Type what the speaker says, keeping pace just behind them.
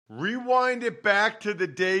Rewind it back to the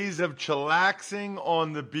days of chillaxing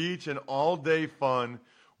on the beach and all-day fun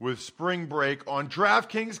with Spring Break on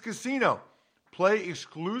DraftKings Casino. Play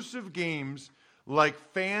exclusive games like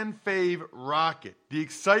Fan Fave Rocket. The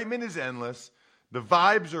excitement is endless, the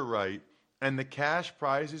vibes are right, and the cash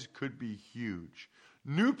prizes could be huge.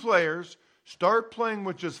 New players start playing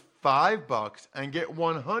with just $5 and get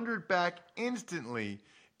 $100 back instantly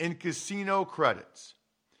in casino credits.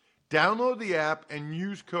 Download the app and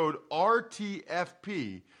use code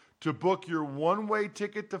RTFP to book your one-way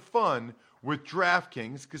ticket to fun with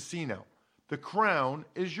DraftKings Casino. The crown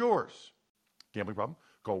is yours. Gambling problem?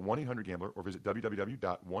 Call 1-800-GAMBLER or visit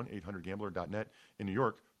www.1800gambler.net. In New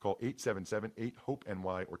York, call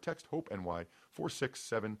 877-8-HOPE-NY or text HOPE-NY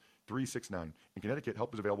 467-369. In Connecticut,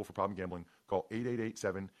 help is available for problem gambling. Call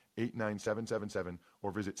 888-7-897-7777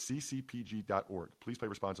 or visit ccpg.org. Please play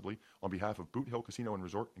responsibly. On behalf of Boot Hill Casino and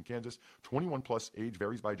Resort in Kansas, 21 plus, age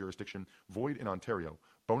varies by jurisdiction, void in Ontario.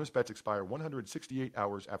 Bonus bets expire 168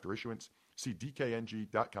 hours after issuance. See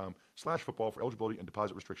dkng.com/football for eligibility and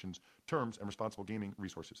deposit restrictions, terms, and responsible gaming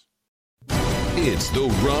resources. It's the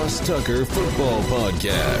Ross Tucker Football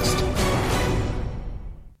Podcast.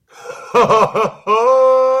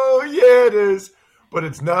 Oh, yeah, it is. But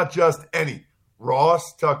it's not just any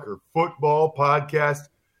Ross Tucker Football Podcast.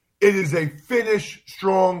 It is a Finish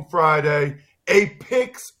Strong Friday, a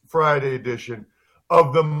Picks Friday edition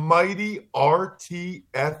of the mighty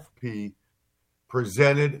RTFP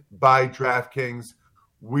presented by DraftKings.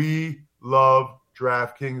 We love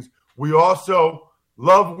DraftKings. We also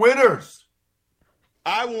love winners.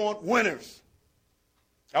 I want winners.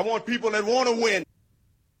 I want people that want to win.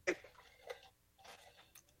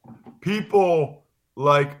 People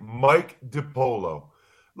like Mike DiPolo.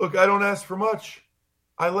 Look, I don't ask for much.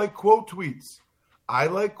 I like quote tweets. I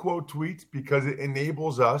like quote tweets because it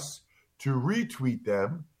enables us to retweet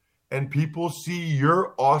them and people see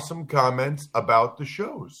your awesome comments about the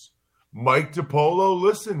shows. Mike DiPolo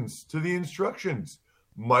listens to the instructions.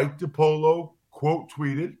 Mike DiPolo quote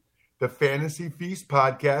tweeted the Fantasy Feast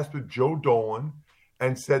podcast with Joe Dolan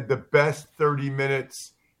and said the best 30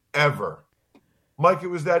 minutes ever. Mike, it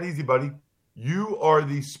was that easy, buddy. You are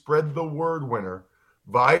the spread the word winner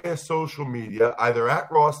via social media, either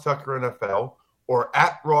at Ross Tucker NFL or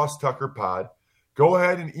at Ross Tucker Pod. Go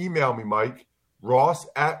ahead and email me, Mike,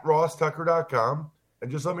 ross@rosstucker.com,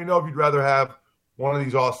 and just let me know if you'd rather have one of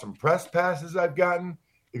these awesome press passes I've gotten,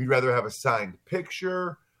 if you'd rather have a signed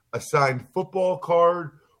picture, a signed football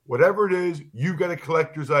card, whatever it is, you get a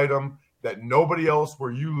collector's item that nobody else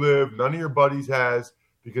where you live, none of your buddies has,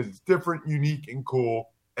 because it's different, unique, and cool,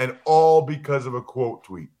 and all because of a quote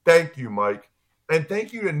tweet. Thank you, Mike. And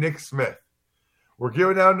thank you to Nick Smith. We're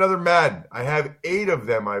giving out another Madden. I have 8 of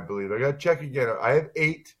them, I believe. I got to check again. I have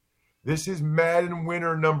 8. This is Madden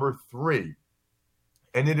winner number 3,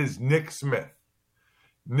 and it is Nick Smith.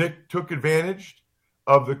 Nick took advantage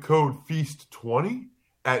of the code FEAST20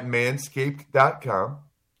 at manscaped.com.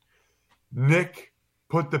 Nick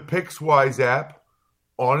put the PicksWise app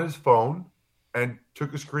on his phone and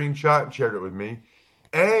took a screenshot and shared it with me.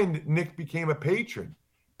 And Nick became a patron.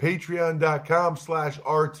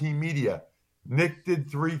 Patreon.com/RTmedia. Nick did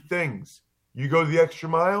 3 things. You go the extra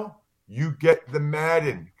mile, you get the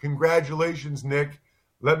Madden. Congratulations, Nick.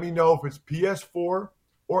 Let me know if it's PS4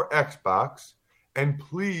 or Xbox. And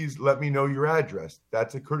please let me know your address.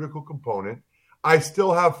 That's a critical component. I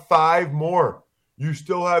still have 5 more. You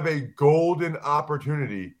still have a golden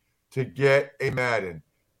opportunity to get a Madden.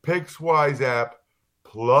 PicksWise app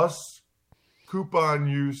plus coupon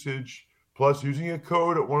usage plus using a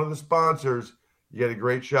code at one of the sponsors. You get a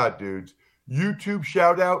great shot, dudes. YouTube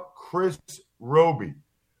shout out Chris Roby.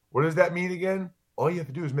 What does that mean again? All you have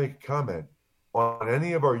to do is make a comment on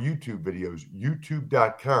any of our YouTube videos,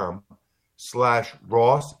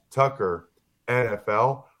 youtube.com/Ross Tucker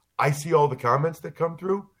NFL. I see all the comments that come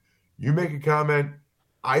through. You make a comment.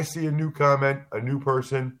 I see a new comment, a new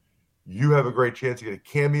person. You have a great chance to get a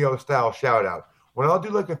cameo-style shout-out. When I'll do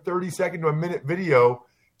like a 30-second to a minute video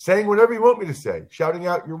saying whatever you want me to say, shouting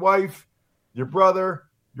out your wife, your brother,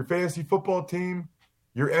 your fantasy football team,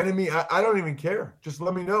 your enemy. I don't even care. Just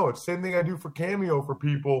let me know. It's the same thing I do for Cameo for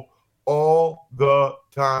people all the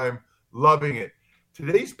time. Loving it.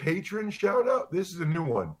 Today's patron shout-out, this is a new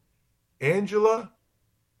one. Angela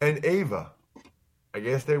and Ava. I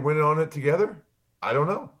guess they went on it together. I don't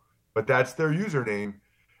know. But that's their username.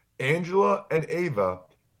 Angela and Ava,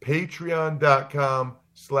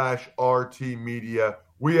 patreon.com/RTmedia.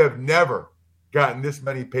 We have never gotten this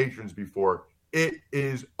many patrons before. It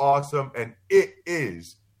is awesome, and it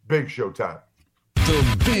is Big Show time.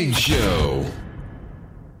 The Big Show.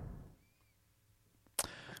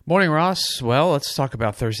 Morning, Ross. Well, let's talk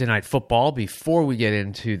about Thursday Night Football before we get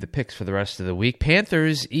into the picks for the rest of the week.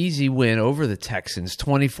 Panthers, easy win over the Texans,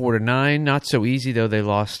 24-9. Not so easy, though. They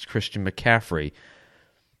lost Christian McCaffrey.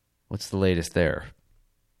 What's the latest there?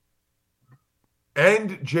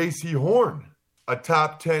 And J.C. Horn, a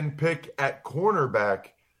top 10 pick at cornerback.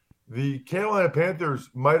 The Carolina Panthers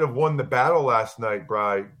might have won the battle last night,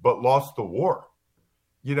 Bri, but lost the war.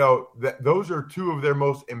 You know, those are two of their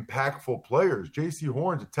most impactful players. J.C.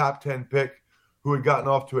 Horn's a top 10 pick who had gotten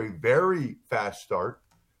off to a very fast start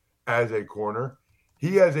as a corner.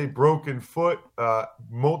 He has a broken foot,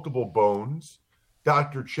 multiple bones.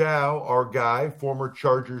 Dr. Chow, our guy, former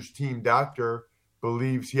Chargers team doctor,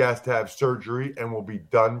 believes he has to have surgery and will be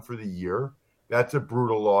done for the year. That's a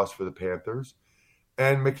brutal loss for the Panthers.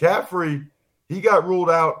 And McCaffrey, he got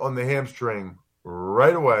ruled out on the hamstring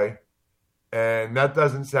right away. And that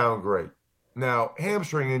doesn't sound great. Now,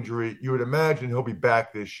 hamstring injury, you would imagine he'll be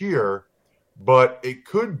back this year, but it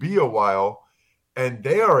could be a while. And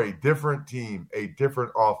they are a different team, a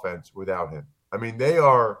different offense without him. I mean, they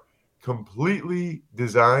are completely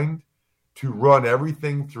designed to run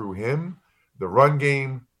everything through him. The run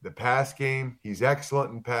game, the pass game. He's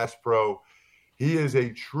excellent in pass pro. He is a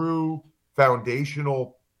true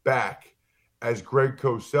foundational back, as Greg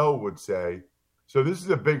Cosell would say. So this is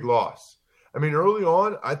a big loss. I mean, early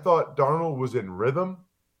on, I thought Darnold was in rhythm,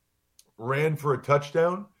 ran for a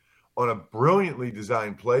touchdown on a brilliantly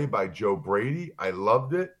designed play by Joe Brady. I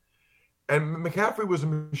loved it. And McCaffrey was a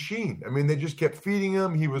machine. I mean, they just kept feeding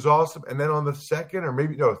him. He was awesome. And then on the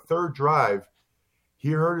third drive,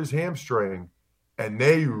 he hurt his hamstring, and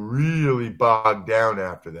they really bogged down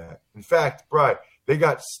after that. In fact, Brian, they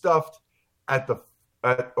got stuffed at the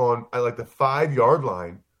 5-yard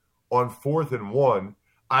line on 4th and 1.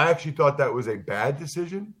 I actually thought that was a bad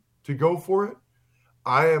decision to go for it.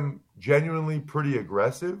 I am genuinely pretty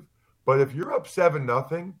aggressive, but if you're up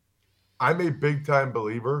 7-0, I'm a big-time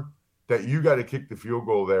believer that you got to kick the field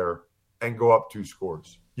goal there and go up 2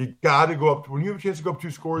 scores. You got to go up. When you have a chance to go up 2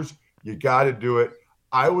 scores, you got to do it.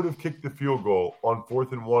 I would have kicked the field goal on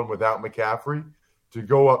 4th and 1 without McCaffrey to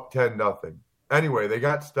go up 10-0. Anyway, they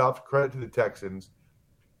got stuffed. Credit to the Texans.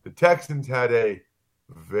 The Texans had a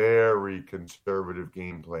very conservative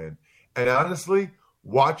game plan. And honestly,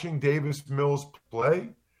 watching Davis Mills play,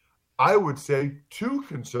 I would say too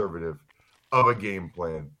conservative of a game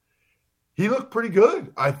plan. He looked pretty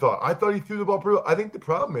good, I thought. I thought he threw the ball pretty well. I think the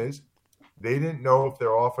problem is they didn't know if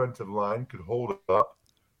their offensive line could hold up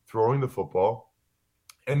throwing the football,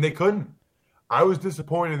 and they couldn't. I was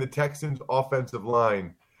disappointed in the Texans' offensive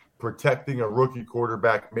line protecting a rookie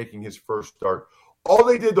quarterback making his first start. All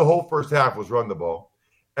they did the whole first half was run the ball.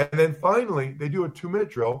 And then finally, they do a 2-minute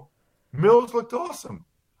drill. Mills looked awesome.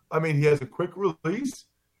 I mean, he has a quick release.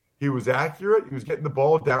 He was accurate. He was getting the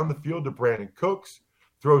ball down the field to Brandon Cooks,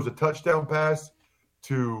 throws a touchdown pass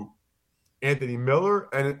to Anthony Miller.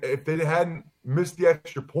 And if they hadn't missed the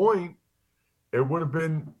extra point, it would have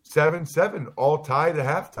been 7-7, all tied at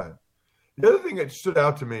halftime. The other thing that stood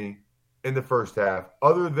out to me in the first half,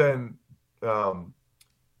 other than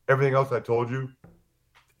everything else I told you,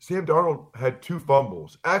 Sam Darnold had 2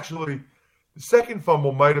 fumbles. Actually, the second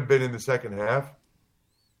fumble might have been in the second half,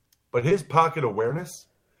 but his pocket awareness,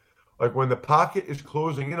 like when the pocket is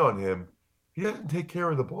closing in on him, he doesn't take care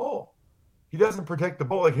of the ball. He doesn't protect the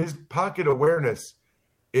ball. Like his pocket awareness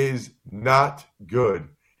is not good,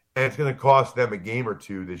 and it's going to cost them a game or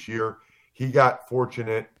 2 this year. He got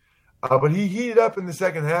fortunate, but he heated up in the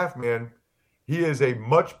second half, man. He is a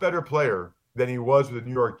much better player than he was with the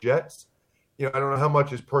New York Jets. You know, I don't know how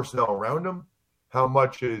much is personnel around him, how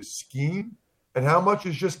much is scheme, and how much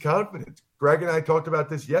is just confidence. Greg and I talked about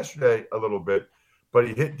this yesterday a little bit, but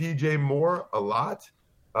he hit DJ Moore a lot,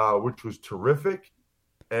 which was terrific.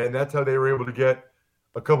 And that's how they were able to get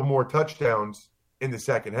a couple more touchdowns in the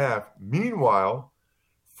second half. Meanwhile,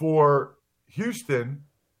 for Houston,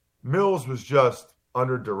 Mills was just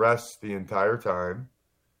under duress the entire time,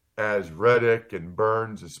 as Reddick and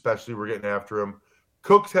Burns especially were getting after him.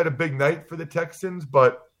 Cooks had a big night for the Texans,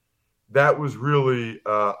 but that was really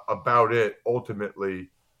about it ultimately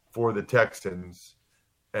for the Texans.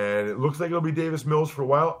 And it looks like it'll be Davis Mills for a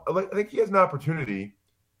while. I think he has an opportunity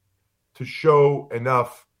to show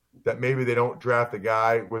enough that maybe they don't draft a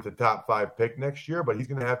guy with a top 5 pick next year, but he's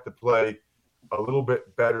going to have to play a little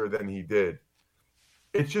bit better than he did.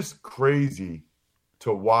 It's just crazy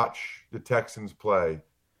to watch the Texans play,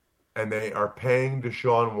 and they are paying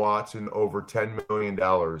Deshaun Watson over $10 million,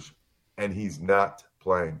 and he's not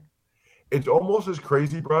playing. It's almost as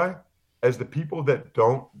crazy, Bri, as the people that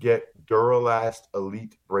don't get Duralast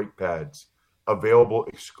Elite brake pads available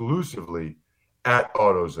exclusively at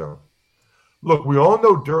AutoZone. Look, we all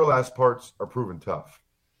know Duralast parts are proven tough.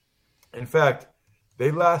 In fact,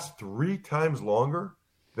 they last 3 times longer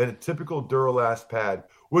than a typical Duralast pad,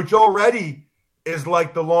 which already is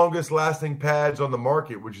like the longest lasting pads on the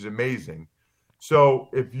market, which is amazing. So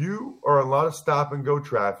if you are in a lot of stop and go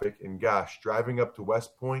traffic, and gosh, driving up to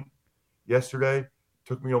West Point yesterday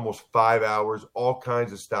took me almost 5 hours, all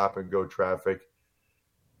kinds of stop and go traffic.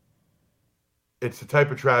 It's the type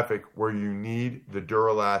of traffic where you need the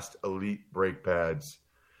Duralast Elite brake pads.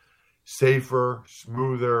 Safer,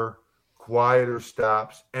 smoother, quieter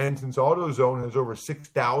stops. And since AutoZone has over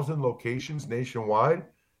 6,000 locations nationwide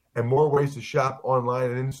and more ways to shop online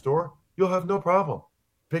and in-store, you'll have no problem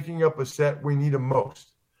picking up a set we need them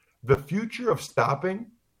most. The future of stopping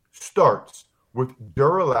starts with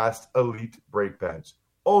Duralast Elite brake pads,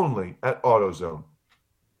 only at AutoZone.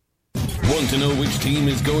 Want to know which team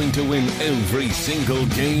is going to win every single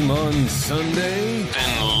game on Sunday?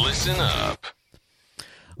 Then listen up.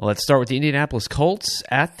 Well, let's start with the Indianapolis Colts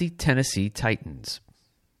at the Tennessee Titans.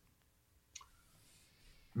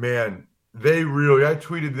 Man, they really, I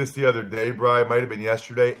tweeted this the other day, Brian, it might have been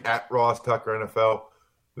yesterday, at Ross Tucker NFL.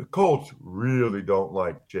 The Colts really don't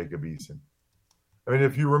like Jacob Eason. I mean,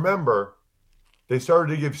 if you remember, they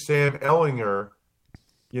started to give Sam Ehlinger,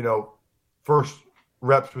 first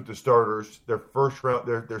reps with the starters, their first round,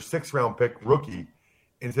 their 6th round pick rookie,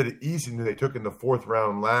 instead of Eason, who they took in the 4th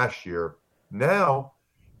round last year. Now,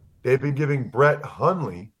 they've been giving Brett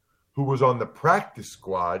Hundley, who was on the practice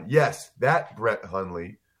squad, yes, that Brett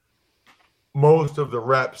Hundley, most of the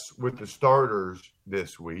reps with the starters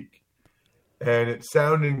this week. And it's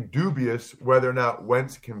sounding dubious whether or not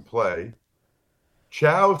Wentz can play.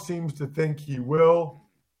 Chow seems to think he will.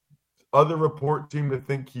 Other reports seem to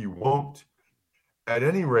think he won't. At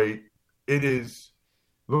any rate,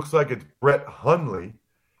 looks like it's Brett Hundley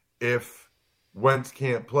if Wentz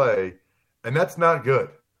can't play, and that's not good.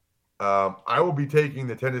 I will be taking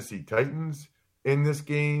the Tennessee Titans in this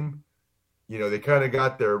game. They kind of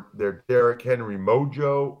got their Derrick Henry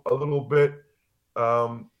mojo a little bit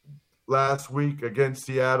last week against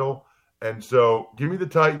Seattle. And so give me the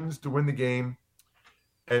Titans to win the game.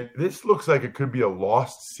 And this looks like it could be a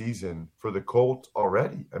lost season for the Colts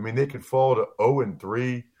already. I mean, they could fall to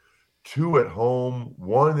 0-3, 2 at home,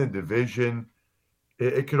 1 in division.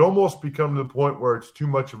 It could almost become to the point where it's too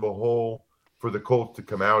much of a hole for the Colts to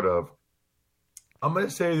come out of. I'm going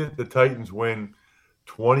to say that the Titans win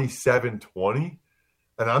 27-20,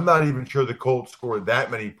 and I'm not even sure the Colts scored that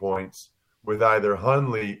many points with either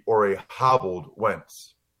Hundley or a hobbled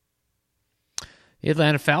Wentz. The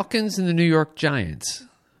Atlanta Falcons and the New York Giants.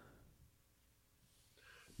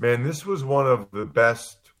 Man, this was one of the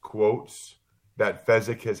best quotes that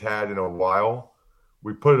Fezzik has had in a while.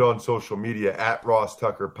 We put it on social media at Ross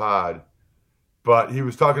Tucker Pod, but he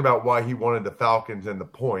was talking about why he wanted the Falcons and the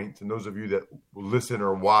points. And those of you that listen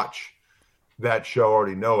or watch that show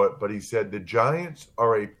already know it. But he said the Giants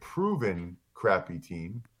are a proven crappy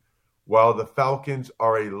team, while the Falcons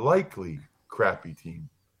are a likely crappy team.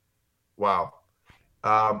 Wow.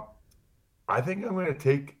 I think I'm going to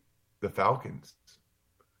take the Falcons.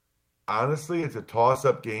 Honestly, it's a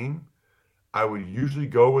toss-up game. I would usually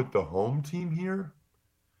go with the home team here.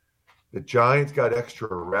 The Giants got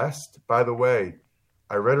extra rest. By the way,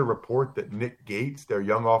 I read a report that Nick Gates, their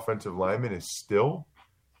young offensive lineman, is still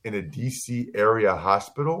in a D.C. area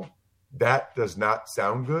hospital. That does not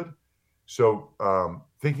sound good. So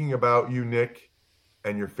thinking about you, Nick,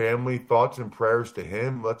 and your family, thoughts and prayers to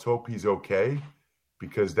him. Let's hope he's okay,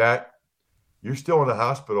 because you're still in the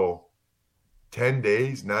hospital 10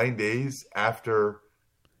 days, 9 days after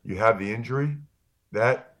you have the injury.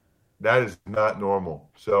 That is not normal.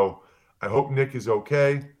 So I hope Nick is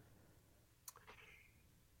okay.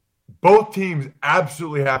 Both teams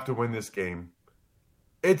absolutely have to win this game.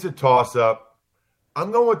 It's a toss-up.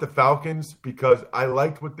 I'm going with the Falcons because I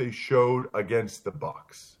liked what they showed against the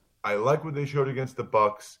Bucs.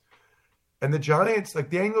 And the Giants, like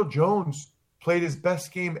Daniel Jones, played his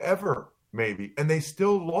best game ever, maybe, and they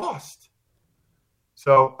still lost.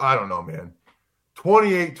 So, I don't know, man.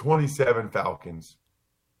 28-27 Falcons.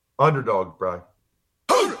 Underdog, Brian.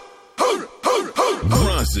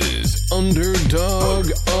 Ross's Underdog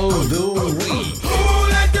of the Week. Who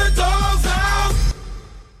let the dogs out?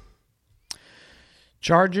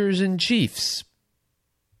 Chargers and Chiefs.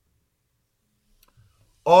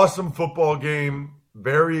 Awesome football game.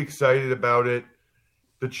 Very excited about it.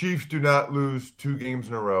 The Chiefs do not lose 2 games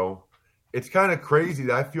in a row. It's kind of crazy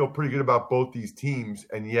that I feel pretty good about both these teams,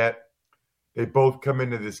 and yet they both come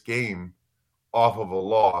into this game off of a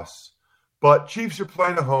loss. But Chiefs are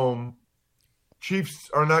playing at home. Chiefs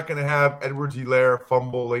are not going to have Edwards-Helaire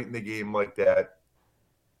fumble late in the game like that.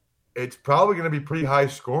 It's probably going to be pretty high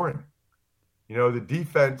scoring. The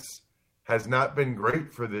defense has not been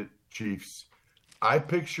great for the Chiefs. I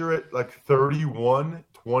picture it like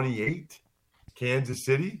 31-28, Kansas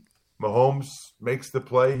City. Mahomes makes the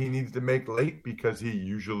play he needs to make late because he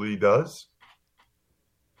usually does.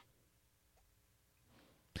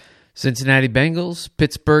 Cincinnati Bengals,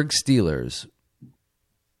 Pittsburgh Steelers.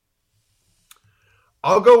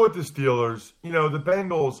 I'll go with the Steelers. The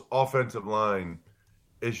Bengals' offensive line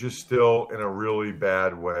is just still in a really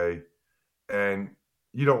bad way, and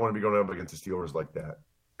you don't want to be going up against the Steelers like that.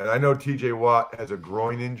 And I know T.J. Watt has a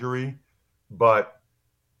groin injury, but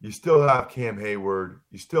you still have Cam Hayward.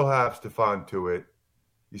 You still have Stephon Tuitt.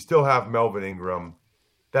 You still have Melvin Ingram.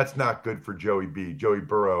 That's not good for Joey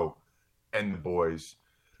Burrow, and the boys.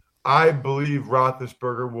 I believe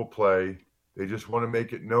Roethlisberger will play. They just want to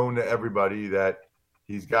make it known to everybody that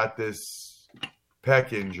he's got this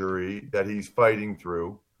pec injury that he's fighting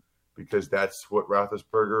through, because that's what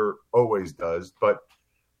Roethlisberger always does. But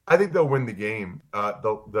I think they'll win the game.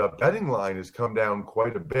 The betting line has come down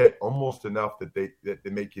quite a bit, almost enough that they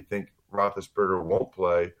make you think Roethlisberger won't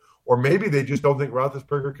play, or maybe they just don't think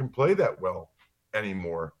Roethlisberger can play that well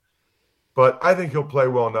anymore. But I think he'll play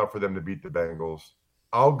well enough for them to beat the Bengals.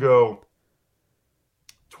 I'll go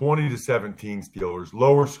 20-17 Steelers.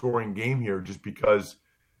 Lower scoring game here, just because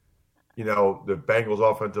the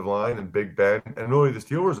Bengals offensive line and Big Ben, and really the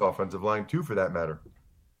Steelers offensive line too, for that matter.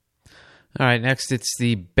 All right, next it's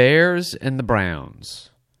the Bears and the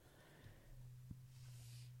Browns.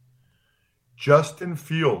 Justin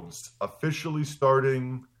Fields officially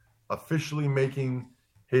making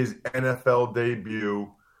his NFL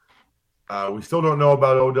debut. We still don't know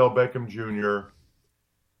about Odell Beckham Jr.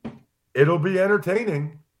 It'll be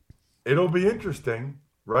entertaining. It'll be interesting,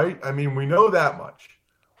 right? I mean, we know that much.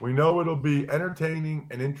 We know it'll be entertaining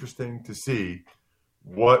and interesting to see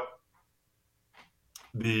what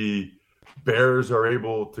the Bears are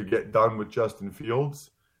able to get done with Justin Fields.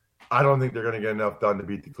 I don't think they're going to get enough done to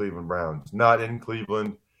beat the Cleveland Browns. Not in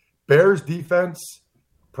Cleveland. Bears defense,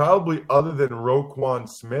 probably other than Roquan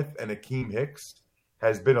Smith and Akeem Hicks,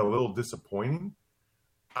 has been a little disappointing.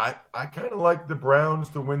 I kind of like the Browns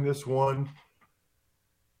to win this one.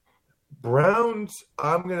 Browns,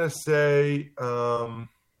 I'm going to say I'll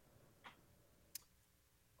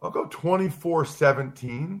go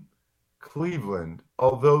 24-17 Cleveland.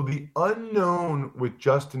 Although the unknown with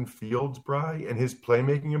Justin Fields, Bry, and his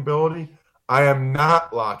playmaking ability, I am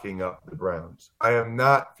not locking up the Browns. I am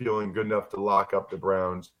not feeling good enough to lock up the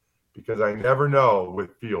Browns because I never know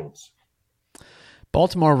with Fields.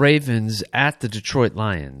 Baltimore Ravens at the Detroit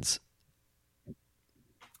Lions.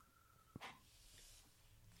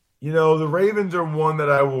 The Ravens are one that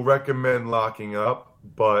I will recommend locking up,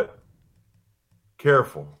 but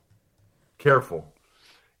careful.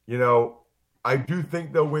 I do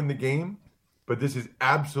think they'll win the game, but this is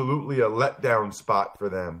absolutely a letdown spot for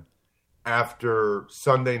them after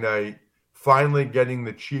Sunday night, finally getting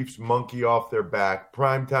the Chiefs monkey off their back.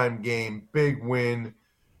 Primetime game, big win,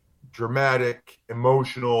 dramatic,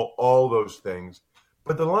 emotional, all those things.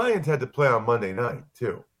 But the Lions had to play on Monday night,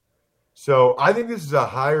 too. So I think this is a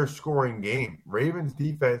higher scoring game. Ravens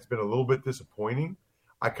defense has been a little bit disappointing.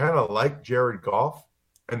 I kind of like Jared Goff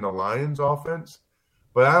and the Lions offense,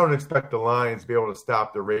 but I don't expect the Lions to be able to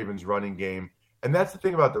stop the Ravens running game. And that's the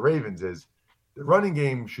thing about the Ravens is the running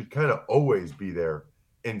game should kind of always be there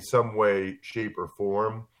in some way, shape, or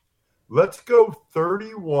form. Let's go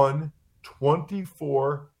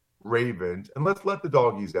 31-24 Ravens, and let's let the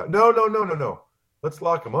doggies out. No. Let's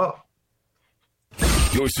lock them up.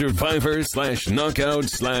 Your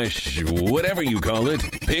survivor/knockout/whatever you call it,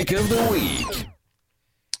 pick of the week.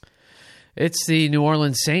 It's the New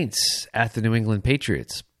Orleans Saints at the New England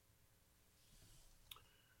Patriots.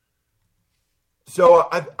 So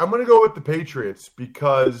I'm going to go with the Patriots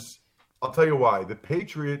because I'll tell you why. The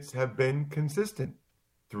Patriots have been consistent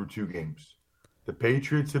through 2 games. The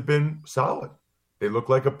Patriots have been solid. They look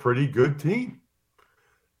like a pretty good team.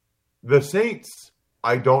 The Saints,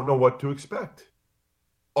 I don't know what to expect.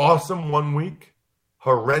 Awesome one week,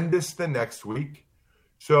 horrendous the next week.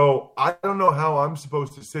 So I don't know how I'm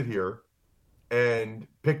supposed to sit here and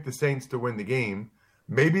pick the Saints to win the game.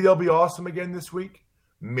 Maybe they'll be awesome again this week.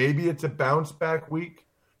 Maybe it's a bounce back week.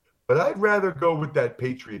 But I'd rather go with that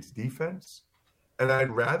Patriots defense. And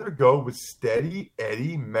I'd rather go with steady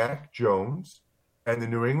Eddie Mac Jones and the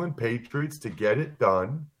New England Patriots to get it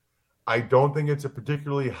done. I don't think it's a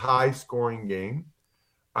particularly high-scoring game.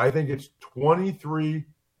 I think it's 23-20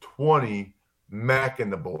 Mac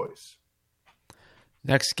and the boys.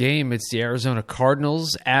 Next game, it's the Arizona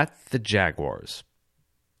Cardinals at the Jaguars.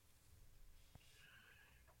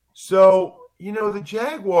 So, the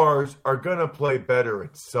Jaguars are going to play better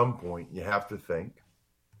at some point, you have to think.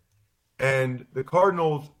 And the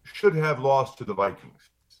Cardinals should have lost to the Vikings.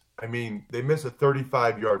 I mean, they miss a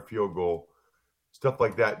 35-yard field goal. Stuff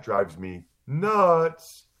like that drives me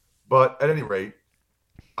nuts. But at any rate,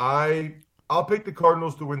 I'll pick the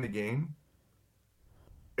Cardinals to win the game.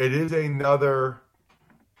 It is another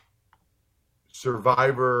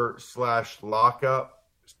survivor/lockup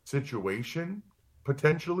situation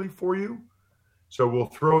potentially for you. So we'll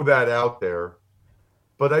throw that out there.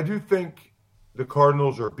 But I do think the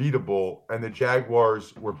Cardinals are beatable, and the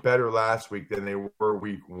Jaguars were better last week than they were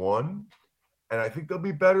week 1. And I think they'll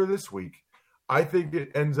be better this week. I think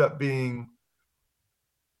it ends up being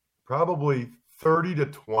probably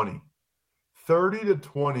 30-20.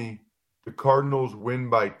 30-20, the Cardinals win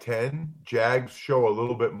by 10. Jags show a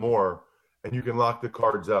little bit more, and you can lock the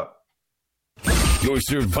Cards up. Your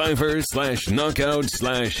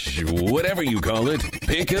survivor/knockout/whatever you call it,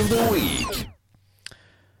 pick of the week.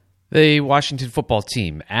 The Washington football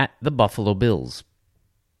team at the Buffalo Bills.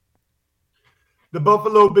 The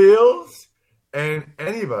Buffalo Bills, and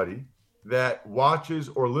anybody that watches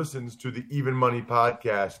or listens to the Even Money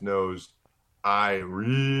podcast knows I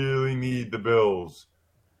really need the Bills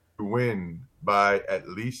to win by at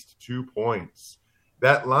least 2 points.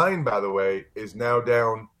 That line, by the way, is now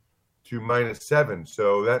down to -7.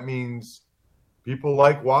 So that means people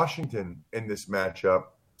like Washington in this matchup.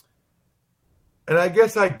 And I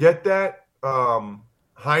guess I get that.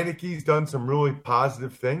 Heineke's done some really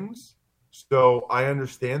positive things, so I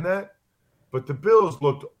understand that. But the Bills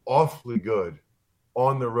looked awfully good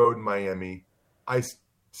on the road in Miami. I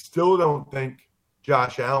still don't think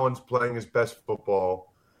Josh Allen's playing his best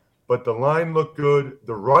football, but the line looked good.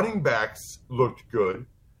 The running backs looked good.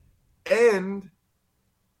 And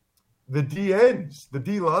the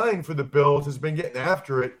D-line for the Bills has been getting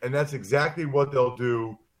after it, and that's exactly what they'll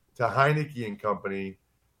do to Heineke and company.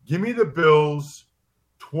 Give me the Bills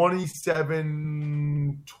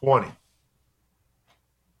 27-20.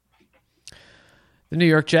 The New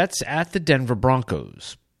York Jets at the Denver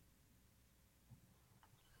Broncos.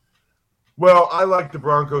 Well, I like the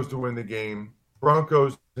Broncos to win the game.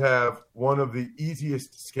 Broncos have one of the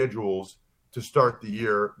easiest schedules to start the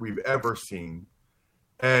year we've ever seen.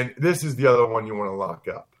 And this is the other one you want to lock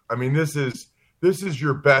up. I mean, this is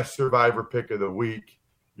your best survivor pick of the week,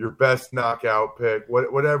 your best knockout pick,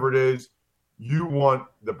 whatever it is. You want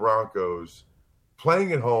the Broncos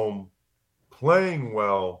playing at home, playing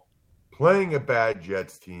well, playing a bad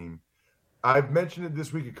Jets team. I've mentioned it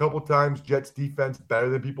this week a couple times. Jets defense better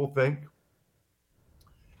than people think.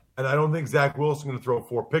 And I don't think Zach Wilson's going to throw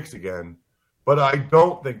 4 picks again. But I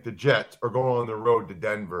don't think the Jets are going on the road to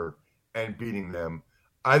Denver and beating them.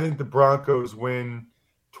 I think the Broncos win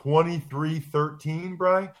 23-13,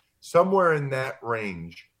 Bri. Somewhere in that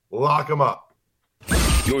range. Lock them up.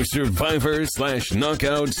 Your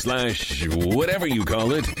survivor/knockout/whatever you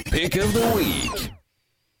call it, pick of the week.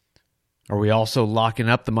 Are we also locking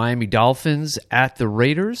up the Miami Dolphins at the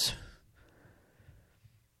Raiders?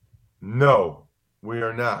 No, we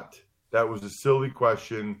are not. That was a silly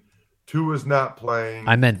question. Tua's not playing.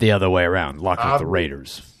 I meant the other way around. Lock up the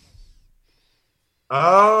Raiders.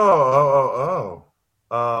 Oh.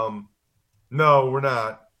 No, we're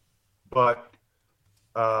not. But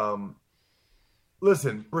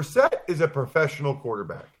listen, Brissett is a professional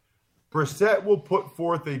quarterback. Brissett will put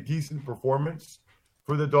forth a decent performance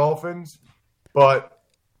for the Dolphins, but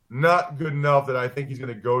not good enough that I think he's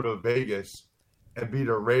going to go to Vegas and beat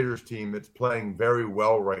a Raiders team that's playing very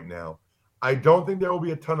well right now. I don't think there will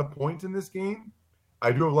be a ton of points in this game.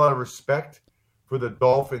 I do have a lot of respect for the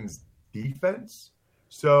Dolphins' defense.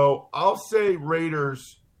 So I'll say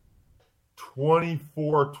Raiders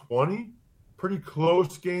 24-20. Pretty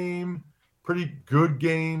close game, pretty good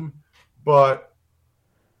game. But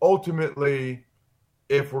ultimately,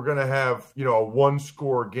 if we're going to have, a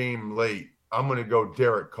one-score game late, I'm going to go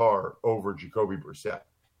Derek Carr over Jacoby Brissett.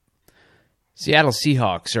 Seattle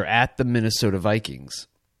Seahawks are at the Minnesota Vikings.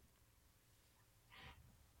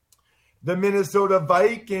 The Minnesota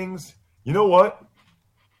Vikings. You know what?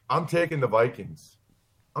 I'm taking the Vikings.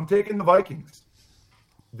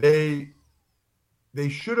 They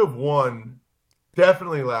should have won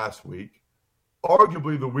definitely last week.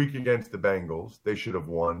 Arguably the week against the Bengals. They should have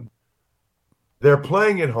won. They're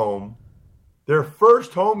playing at home. Their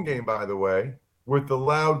first home game, by the way, with the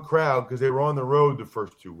loud crowd because they were on the road the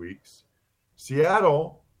first 2 weeks.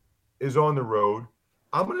 Seattle is on the road.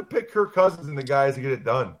 I'm going to pick Kirk Cousins and the guys to get it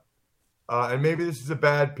done. And maybe this is a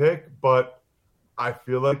bad pick, but I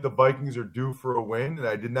feel like the Vikings are due for a win, and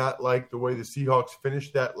I did not like the way the Seahawks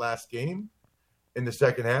finished that last game in the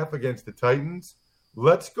second half against the Titans.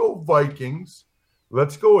 Let's go Vikings.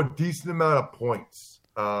 Let's go a decent amount of points,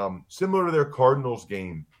 similar to their Cardinals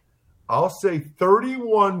game. I'll say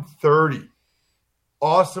 31-30.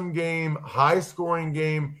 Awesome game, high-scoring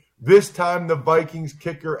game. This time the Vikings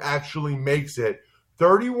kicker actually makes it.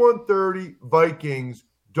 31-30 Vikings,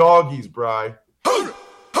 doggies, Bri.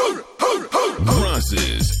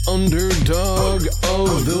 Ross's Underdog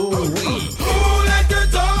of the Week. Who let the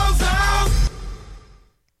dogs out?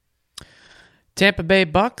 Tampa Bay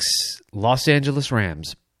Bucks, Los Angeles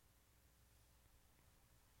Rams.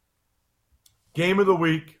 Game of the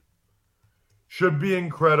week. Should be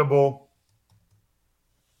incredible.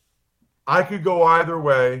 I could go either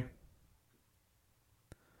way.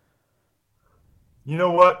 You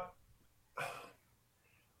know what?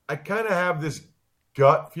 I kind of have this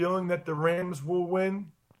gut feeling that the Rams will win.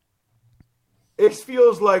 It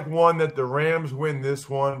feels like one that the Rams win this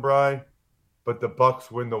one, Bri, but the Bucks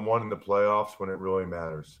win the one in the playoffs when it really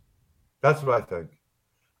matters. That's what I think.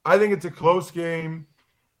 I think it's a close game.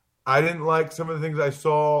 I didn't like some of the things I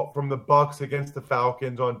saw from the Bucks against the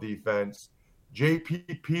Falcons on defense.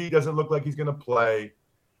 JPP doesn't look like he's going to play.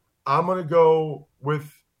 I'm going to go with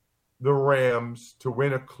the Rams to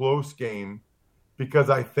win a close game because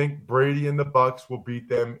I think Brady and the Bucks will beat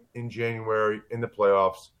them in January in the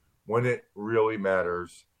playoffs when it really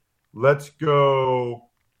matters. Let's go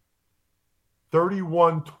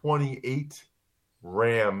 31-28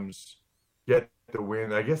 Rams get the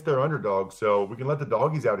win. I guess they're underdogs, so we can let the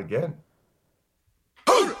doggies out again.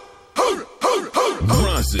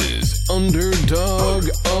 Ross's Underdog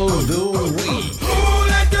of the Week. Who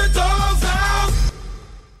let the dogs out?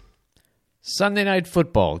 Sunday Night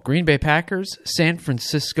Football, Green Bay Packers, San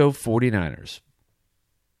Francisco 49ers.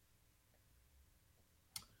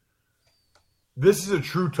 This is a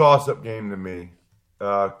true toss-up game to me.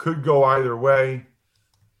 Could go either way.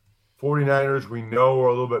 49ers, we know, are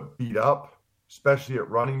a little bit beat up, especially at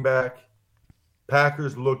running back.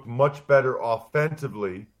 Packers looked much better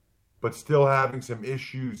offensively, but still having some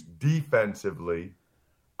issues defensively.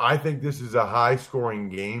 I think this is a high-scoring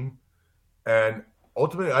game. And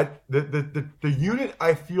ultimately, the unit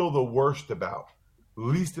I feel the worst about,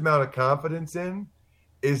 least amount of confidence in,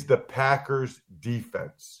 is the Packers'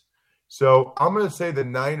 defense. So I'm going to say the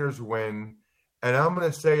Niners win, and I'm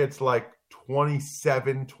going to say it's like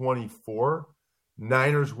 27-24.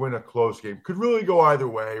 Niners win a close game. Could really go either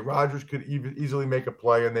way. Rodgers could easily make a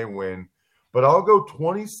play and they win. But I'll go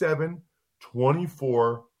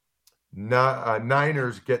 27-24.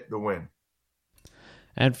 Niners get the win.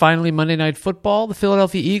 And finally, Monday Night Football, the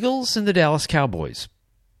Philadelphia Eagles and the Dallas Cowboys.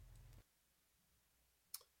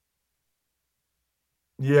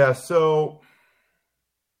 Yeah, so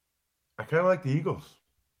I kind of like the Eagles.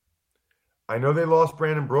 I know they lost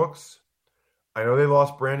Brandon Brooks. I know they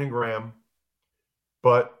lost Brandon Graham.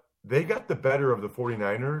 But they got the better of the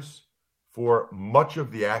 49ers for much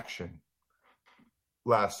of the action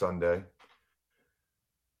last Sunday.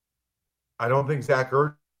 I don't think Zach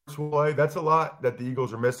Ertz will play. That's a lot that the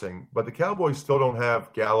Eagles are missing. But the Cowboys still don't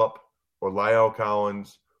have Gallup or La'el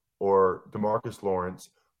Collins or DeMarcus Lawrence.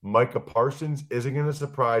 Micah Parsons isn't going to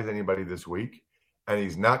surprise anybody this week. And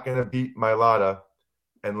he's not going to beat Mailata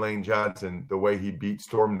and Lane Johnson the way he beat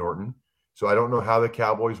Storm Norton. So I don't know how the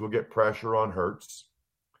Cowboys will get pressure on Hurts.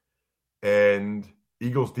 And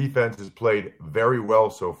Eagles defense has played very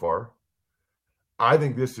well so far. I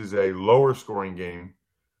think this is a lower scoring game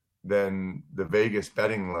than the Vegas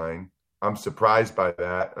betting line. I'm surprised by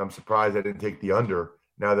that. I'm surprised I didn't take the under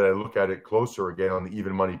now that I look at it closer again on the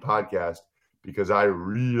Even Money podcast because I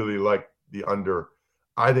really like the under.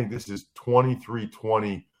 I think this is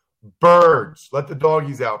 23-20 Birds. Let the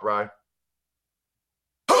doggies out, Bri.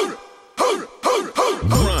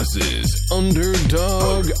 Ross's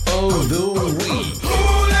Underdog of the Week.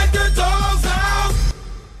 Who let the dogs out?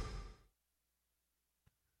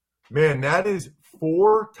 Man, that is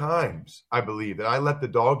 4 times, I believe, that I let the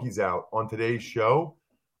doggies out on today's show.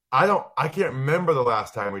 I can't remember the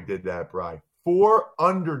last time we did that, Bri. 4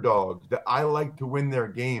 underdogs that I like to win their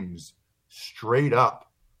games straight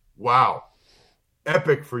up. Wow.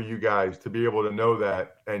 Epic for you guys to be able to know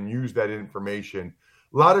that and use that information.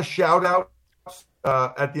 A lot of shout outs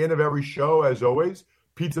at the end of every show, as always.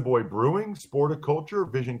 Pizza Boy Brewing, Sporticulture,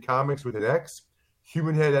 Vision Comics with an X,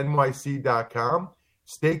 HumanHeadNYC.com,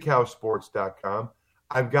 SteakhouseSports.com.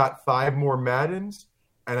 I've got 5 more Maddens,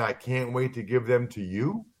 and I can't wait to give them to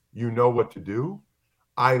you. You know what to do.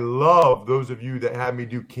 I love those of you that have me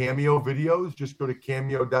do Cameo videos. Just go to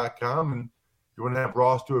Cameo.com and you want to have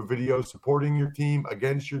Ross do a video supporting your team,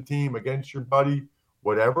 against your buddy,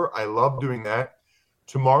 whatever. I love doing that.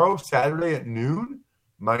 Tomorrow, Saturday at noon,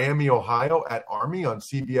 Miami, Ohio at Army on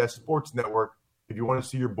CBS Sports Network. If you want to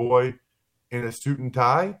see your boy in a suit and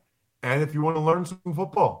tie, and if you want to learn some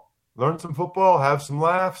football, have some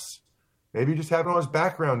laughs, maybe just have it on as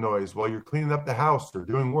background noise while you're cleaning up the house or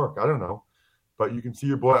doing work. I don't know. But you can see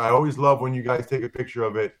your boy. I always love when you guys take a picture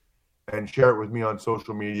of it and share it with me on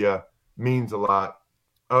social media. Means a lot.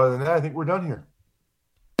 Other than that, I think we're done here.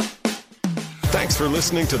 Thanks for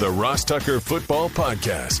listening to the Ross Tucker Football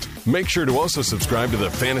Podcast. Make sure to also subscribe to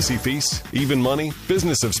the Fantasy Feast, Even Money,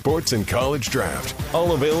 Business of Sports, and College Draft.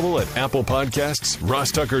 All available at Apple Podcasts,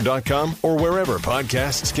 rosstucker.com, or wherever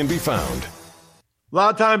podcasts can be found. A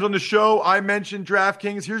lot of times on the show, I mentioned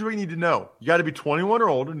DraftKings. Here's what you need to know. You got to be 21 or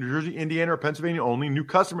older, New Jersey, Indiana, or Pennsylvania only. New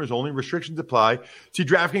customers only. Restrictions apply. See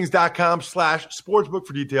DraftKings.com/sportsbook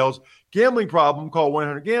for details. Gambling problem, call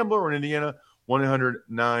 1-800-GAMBLER, or in Indiana,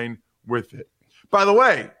 1-800-9-WITH-IT. By the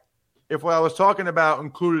way, if what I was talking about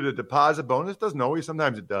included a deposit bonus, doesn't always,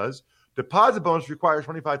 sometimes it does. Deposit bonus requires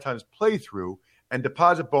 25 times playthrough, and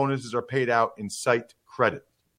deposit bonuses are paid out in site credit.